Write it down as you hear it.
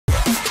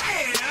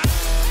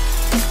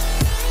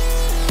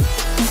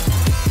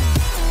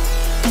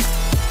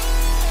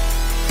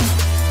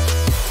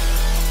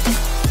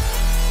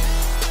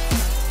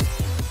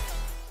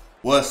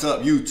What's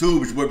up,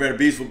 YouTube? It's your boy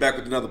BEARDABEAST. We're back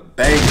with another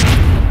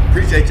banger.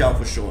 Appreciate y'all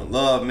for showing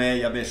love, man.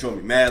 Y'all been showing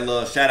me mad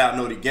love. Shout out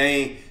Naughty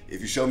Gang. If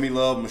you show me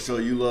love, I'm gonna show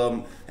you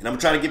love. And I'm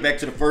trying to get back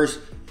to the first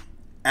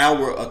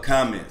hour of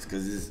comments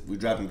because we're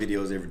dropping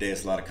videos every day.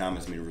 It's a lot of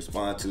comments for me to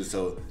respond to.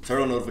 So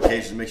turn on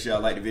notifications. Make sure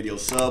y'all like the video,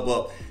 sub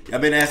up. Y'all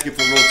been asking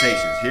for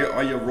rotations. Here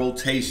are your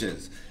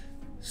rotations.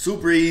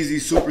 Super easy,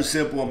 super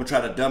simple. I'm gonna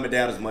try to dumb it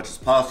down as much as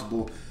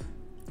possible.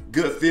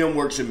 Good film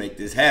work should make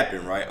this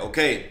happen, right?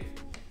 Okay.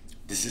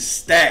 This is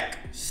stack,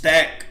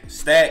 stack,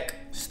 stack,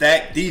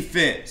 stack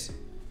defense.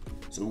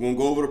 So we're gonna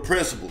go over the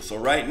principles. So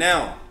right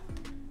now,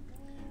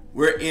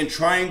 we're in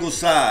triangle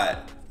side.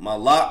 My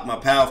lock, my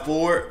power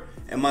forward,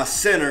 and my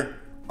center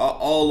are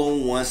all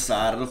on one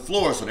side of the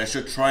floor. So that's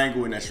your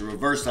triangle and that's your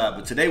reverse side.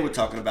 But today we're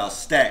talking about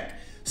stack.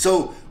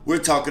 So we're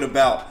talking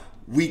about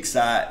weak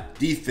side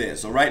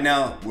defense. So right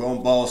now, we're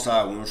on ball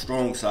side, we're on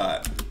strong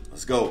side.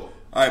 Let's go.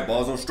 All right,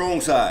 ball's on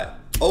strong side.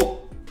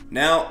 Oh,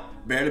 now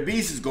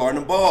BEARDABEAST is guarding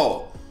the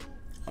ball.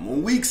 I'm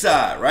on weak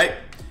side, right?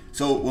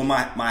 So when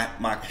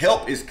my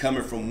help is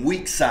coming from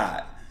weak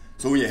side.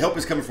 So when your help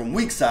is coming from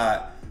weak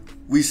side,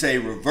 we say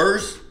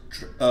reverse,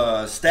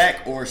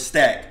 stack, or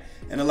stack.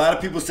 And a lot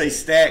of people say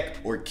stack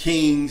or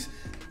kings.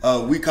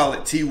 We call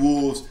it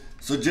T-Wolves.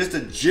 So just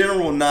a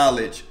general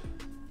knowledge,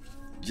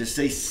 just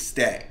say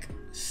stack.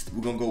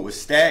 We're gonna go with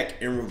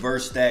stack and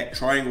reverse stack,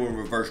 triangle and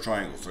reverse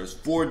triangle. So there's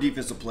 4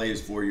 defensive plays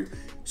for you,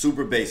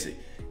 super basic.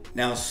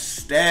 Now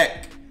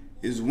stack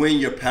is when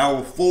your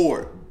power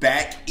forward,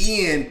 back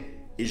in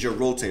is your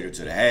rotator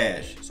to the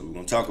hash. So we're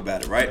gonna talk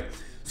about it, right?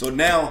 So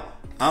now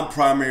I'm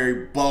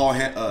primary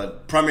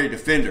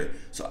defender.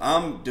 So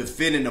I'm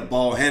defending the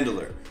ball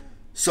handler.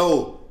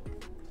 So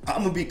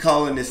I'm gonna be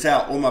calling this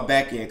out, or my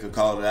back end could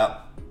call it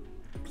out.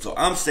 So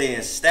I'm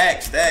saying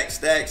stack, stack,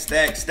 stack,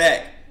 stack,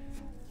 stack.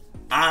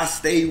 I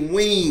stay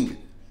wing.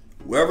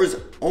 Whoever's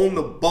on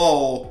the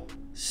ball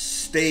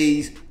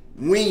stays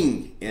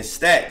wing and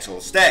stack. So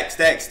stack,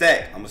 stack,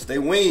 stack. I'm gonna stay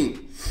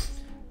wing.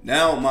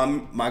 Now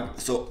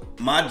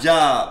my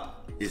job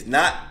is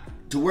not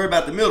to worry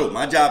about the middle.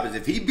 My job is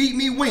if he beat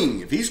me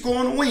wing, if he score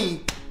on the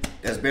wing,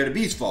 that's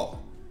BEARDABEAST's fault.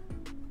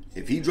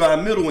 If he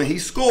drive middle and he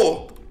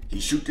score, he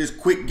shoot this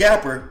quick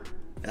gapper,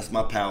 that's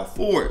my power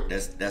forward.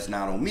 That's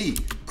not on me.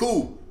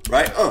 Cool,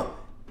 right?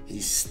 He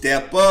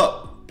step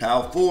up,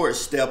 power forward,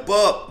 step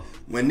up.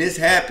 When this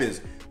happens,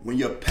 when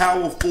your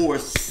power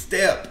forward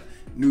step,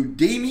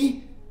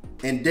 Nudini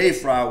and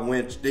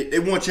Dayfry they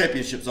won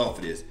championships off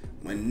of this.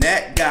 When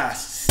that guy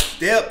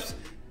steps,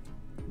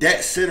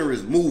 that center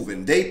is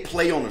moving. They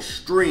play on a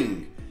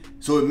string.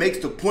 So it makes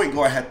the point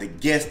guard have to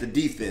guess the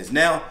defense.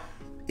 Now,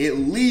 it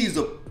leaves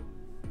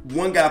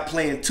one guy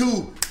playing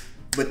 2,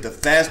 but the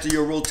faster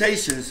your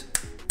rotations,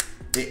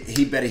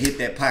 he better hit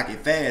that pocket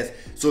fast.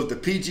 So if the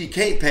PG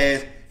can't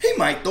pass, he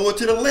might throw it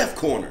to the left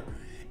corner.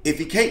 If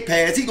he can't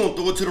pass, he gonna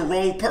throw it to the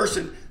wrong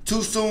person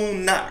too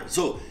soon,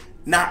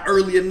 not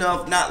early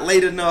enough, not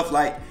late enough.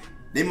 Like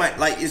they might,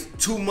 it's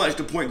too much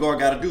the point guard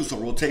gotta do. So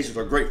rotations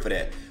are great for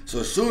that. So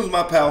as soon as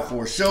my power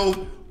forward shows,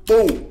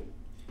 boom,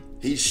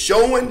 he's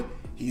showing,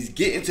 he's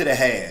getting to the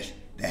hash.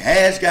 The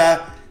hash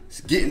guy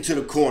is getting to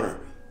the corner.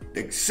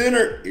 The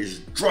center is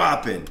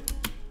dropping.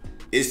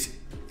 It's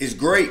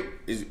great.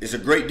 It's a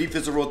great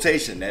defensive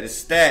rotation. That is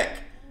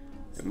stack.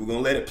 And we're gonna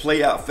let it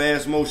play out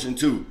fast motion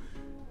too.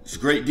 It's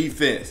great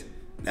defense.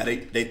 Now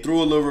they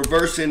threw a little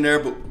reverse in there,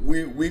 but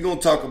we're gonna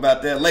talk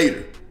about that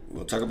later. We're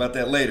gonna talk about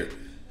that later.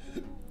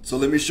 So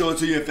let me show it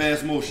to you in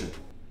fast motion.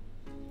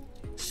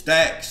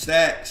 Stack,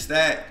 stack,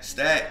 stack,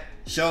 stack,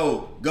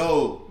 show,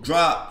 go,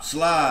 drop,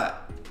 slide.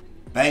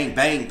 Bang,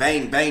 bang,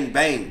 bang, bang,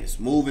 bang. It's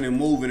moving and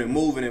moving and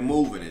moving and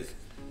moving. It's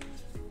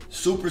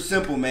super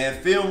simple, man.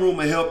 Film room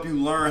will help you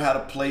learn how to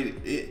play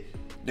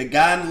it. The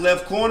guy in the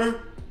left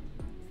corner,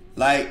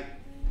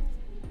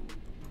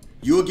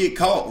 you'll get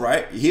caught,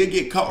 right? He'll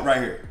get caught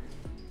right here.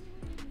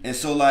 And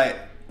so right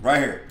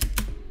here.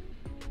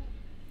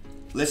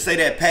 Let's say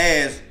that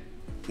pass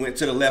went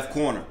to the left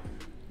corner.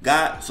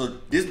 So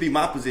this be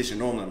my position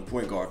normally on the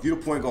point guard. If you're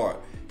the point guard,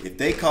 if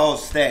they call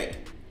stack,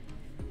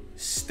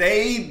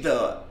 stay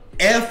the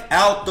F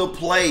out the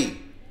play.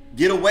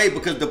 Get away,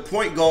 because the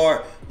point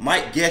guard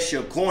might guess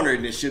your corner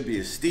and it should be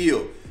a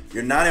steal.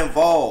 You're not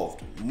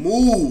involved.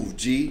 Move,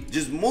 G.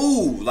 Just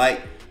move.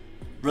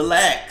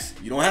 Relax.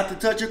 You don't have to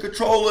touch your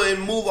controller and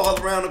move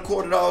all around the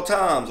court at all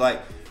times.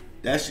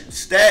 That's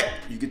stack.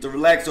 You get to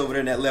relax over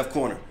there in that left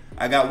corner.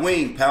 I got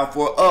wing, power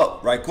forward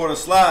up, right corner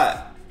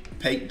slide,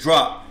 pake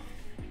drop.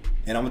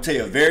 And I'm gonna tell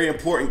you a very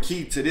important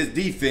key to this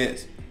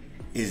defense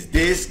is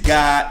this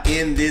guy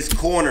in this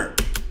corner.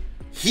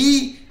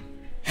 He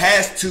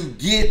has to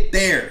get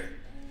there.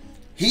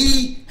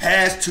 He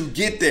has to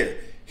get there.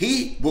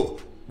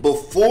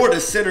 Before the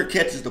center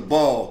catches the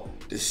ball,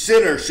 the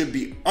center should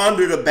be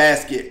under the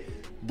basket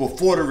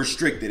before the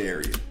restricted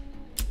area.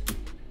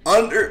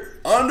 Under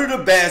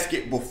the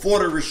basket before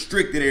the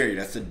restricted area.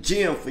 That's a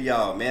gem for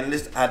y'all, man.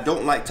 And I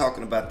don't like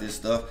talking about this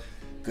stuff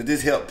because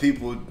this helps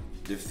people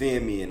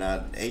defend me, and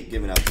I hate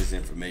giving out this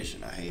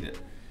information. I hate it.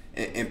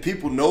 And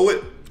people know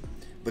it,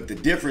 but the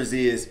difference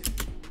is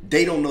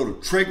they don't know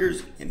the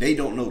triggers and they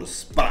don't know the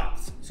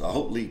spots. So I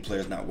hope league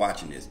players not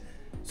watching this.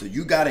 So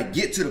you gotta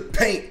get to the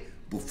paint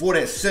before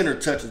that center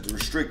touches the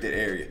restricted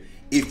area.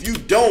 If you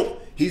don't,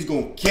 he's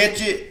gonna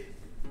catch it,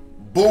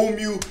 boom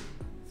you.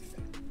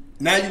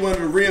 Now you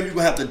under the rim, you're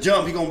gonna have to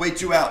jump, he gonna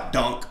wait you out,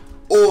 dunk.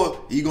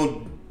 Or he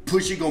gonna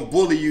push, he gonna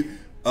bully you.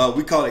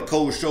 We call it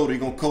cold shoulder. He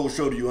gonna cold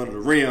shoulder you under the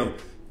rim.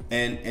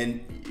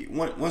 And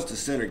once the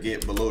center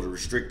get below the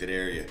restricted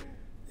area,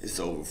 it's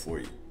over for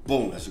you.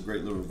 Boom, that's a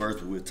great little reverse,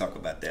 but we'll talk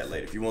about that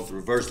later. If you want the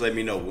reverse, let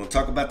me know. We're gonna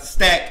talk about the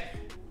stack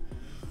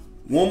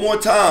one more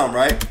time,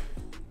 right?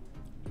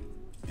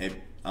 And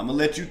I'm gonna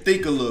let you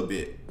think a little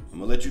bit. I'm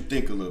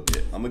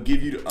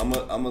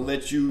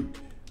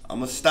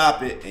gonna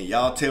stop it, and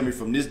y'all tell me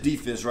from this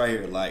defense right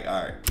here, like,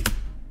 all right,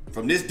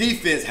 from this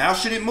defense, how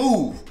should it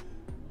move?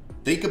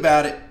 Think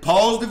about it.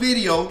 Pause the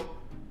video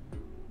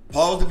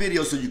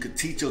so you can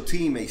teach your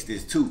teammates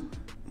this too.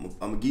 I'm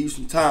gonna give you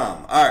some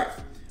time. All right,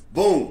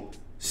 boom,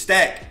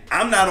 stack.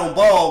 I'm not on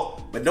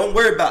ball, but don't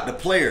worry about the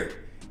player.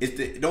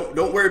 Don't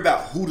worry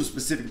about who the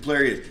specific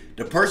player is.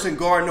 The person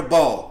guarding the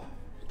ball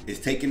is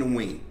taking the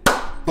wing.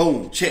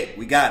 Boom, check,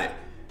 we got it.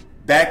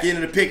 Back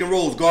into the pick and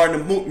rolls,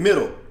 guarding the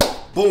middle.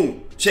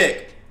 Boom,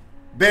 check.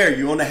 Bear,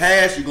 you on the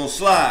hash, you're gonna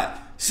slide.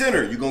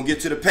 Center, you're gonna get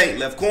to the paint.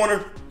 Left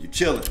corner, you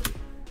chilling.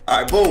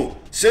 All right, boom,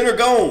 center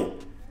gone.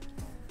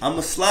 I'm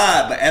gonna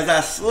slide, but as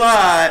I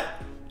slide,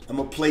 I'm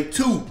gonna play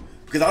two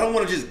because I don't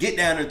wanna just get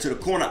down into the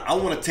corner. I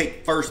wanna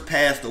take first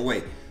pass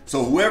away.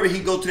 So whoever he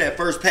go to that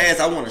first pass,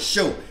 I wanna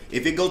show.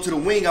 If it go to the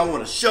wing, I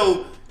wanna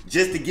show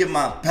just to give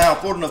my power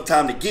forward enough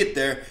time to get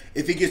there.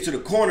 If he gets to the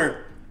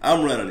corner,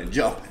 I'm running and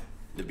jumping,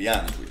 to be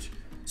honest with you.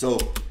 So,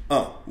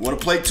 wanna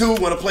play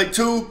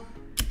two.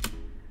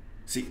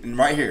 See, and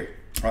right here,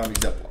 prime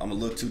example, I'm a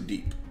little too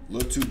deep.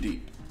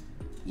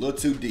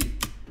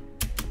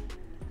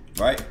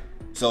 Right?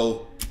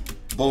 So,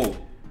 boom.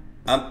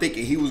 I'm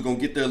thinking he was gonna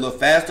get there a little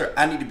faster.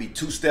 I need to be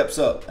 2 steps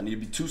up.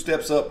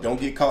 Don't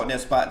get caught in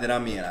that spot that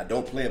I'm in. I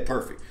don't play it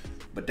perfect.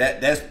 But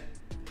that's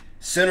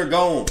center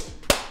gone.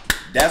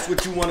 That's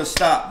what you wanna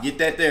stop. Get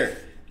that there.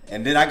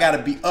 And then I gotta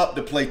be up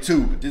to play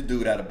 2. But this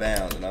dude out of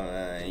bounds,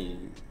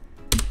 and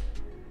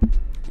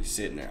he's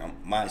sitting there.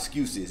 My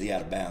excuse is he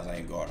out of bounds. I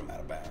ain't guarding him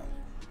out of bounds.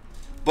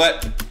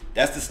 But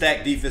that's the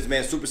stack defense,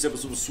 man. Super simple,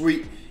 super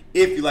sweet.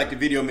 If you like the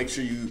video, make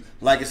sure you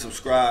like and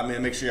subscribe,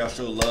 man. Make sure y'all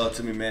show love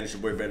to me, man. It's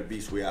your boy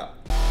BEARDABEAST. We out.